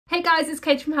Hey guys, it's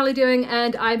Katy from Hallyu Doing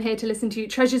and I'm here to listen to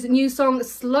Treasure's new song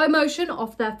Slow Motion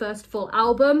off their first full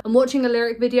album. I'm watching a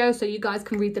lyric video so you guys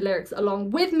can read the lyrics along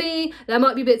with me. There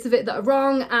might be bits of it that are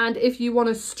wrong, and if you want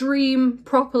to stream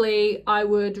properly I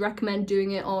would recommend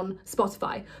doing it on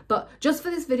Spotify. But just for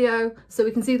this video, so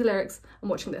we can see the lyrics, I'm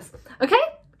watching this. Okay?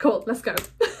 Cool, let's go.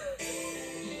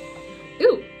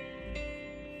 Ooh.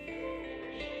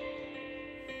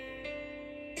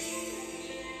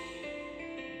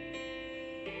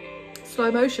 Slow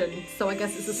motion, so I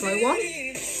guess it's a slow one.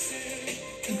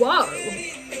 Whoa!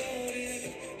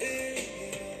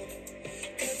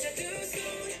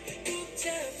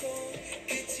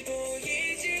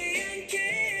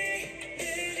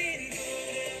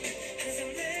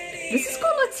 This has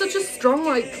got like such a strong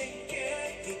like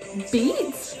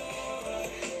beat,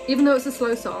 even though it's a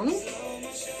slow song.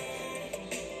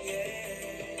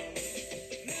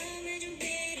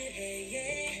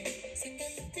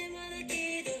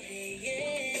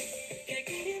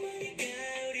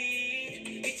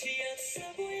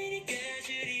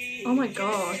 Oh my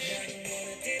gosh.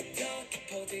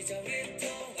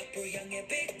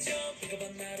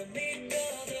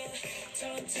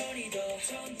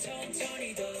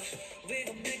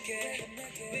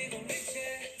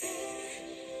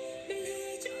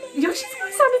 Yoshi's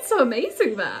voice sounded so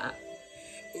amazing there.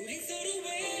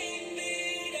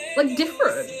 Like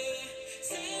different.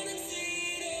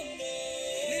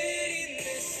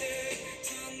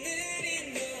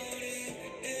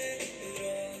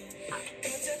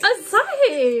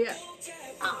 Asahi!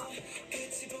 Oh.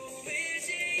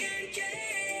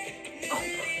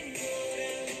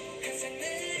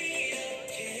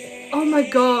 Oh my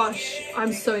gosh,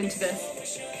 I'm so into this.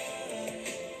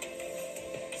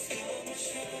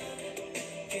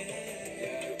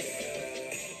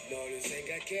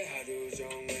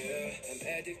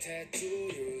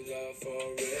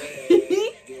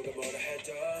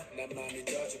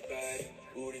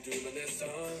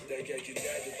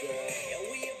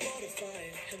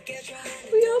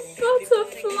 We are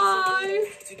butterfly.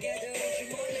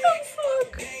 Oh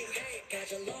fuck.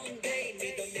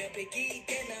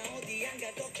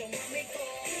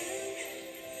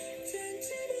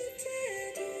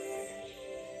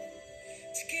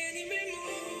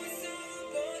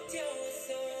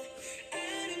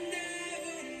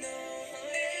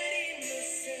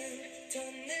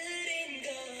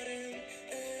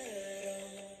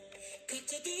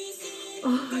 Oh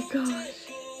my gosh.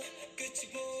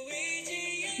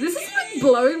 This is like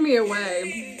blowing me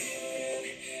away.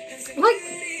 Like,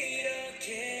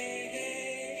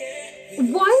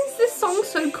 why is this song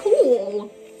so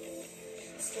cool?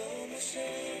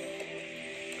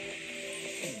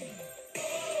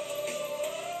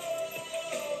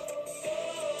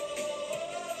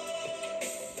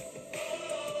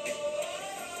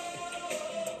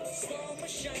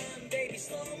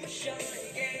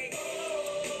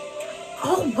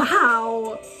 Oh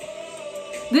wow!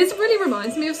 This really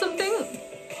reminds me of something.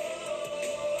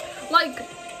 Like,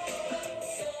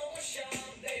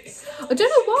 I don't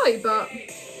know why, but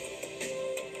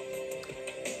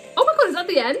oh my god, is that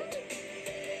the end?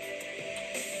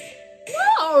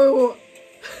 No!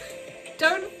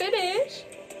 Don't finish!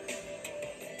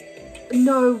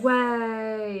 No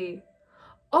way!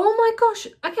 Oh my gosh,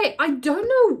 okay, I don't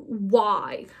know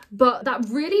why, but that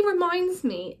really reminds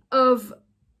me of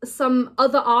some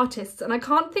other artists, and I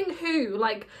can't think who.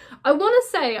 Like, I want to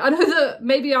say, I know that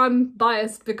maybe I'm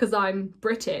biased because I'm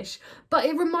British, but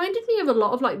it reminded me of a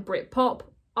lot of like Britpop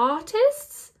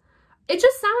artists. It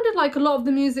just sounded like a lot of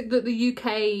the music that the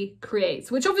UK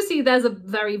creates, which obviously there's a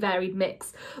very varied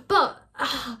mix, but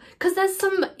because there's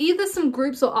either some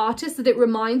groups or artists that it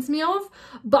reminds me of,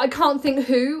 but I can't think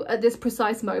who at this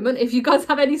precise moment. If you guys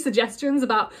have any suggestions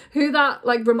about who that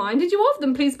like reminded you of,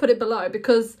 then please put it below,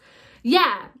 because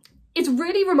yeah, it's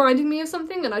really reminding me of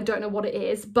something and I don't know what it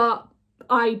is, but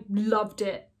I loved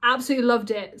it. Absolutely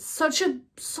loved it. Such a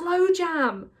slow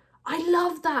jam. I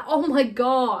love that. Oh my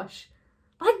gosh.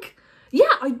 Like,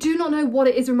 yeah, I do not know what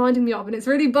it is reminding me of, and it's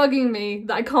really bugging me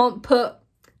that I can't put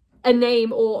a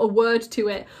name or a word to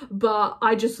it, but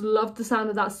I just loved the sound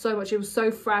of that so much. It was so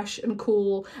fresh and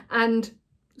cool and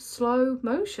slow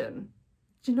motion.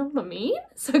 Do you know what I mean?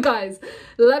 So guys,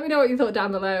 let me know what you thought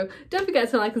down below. Don't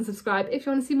forget to like and subscribe if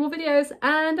you want to see more videos,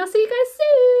 and I'll see you guys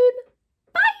soon.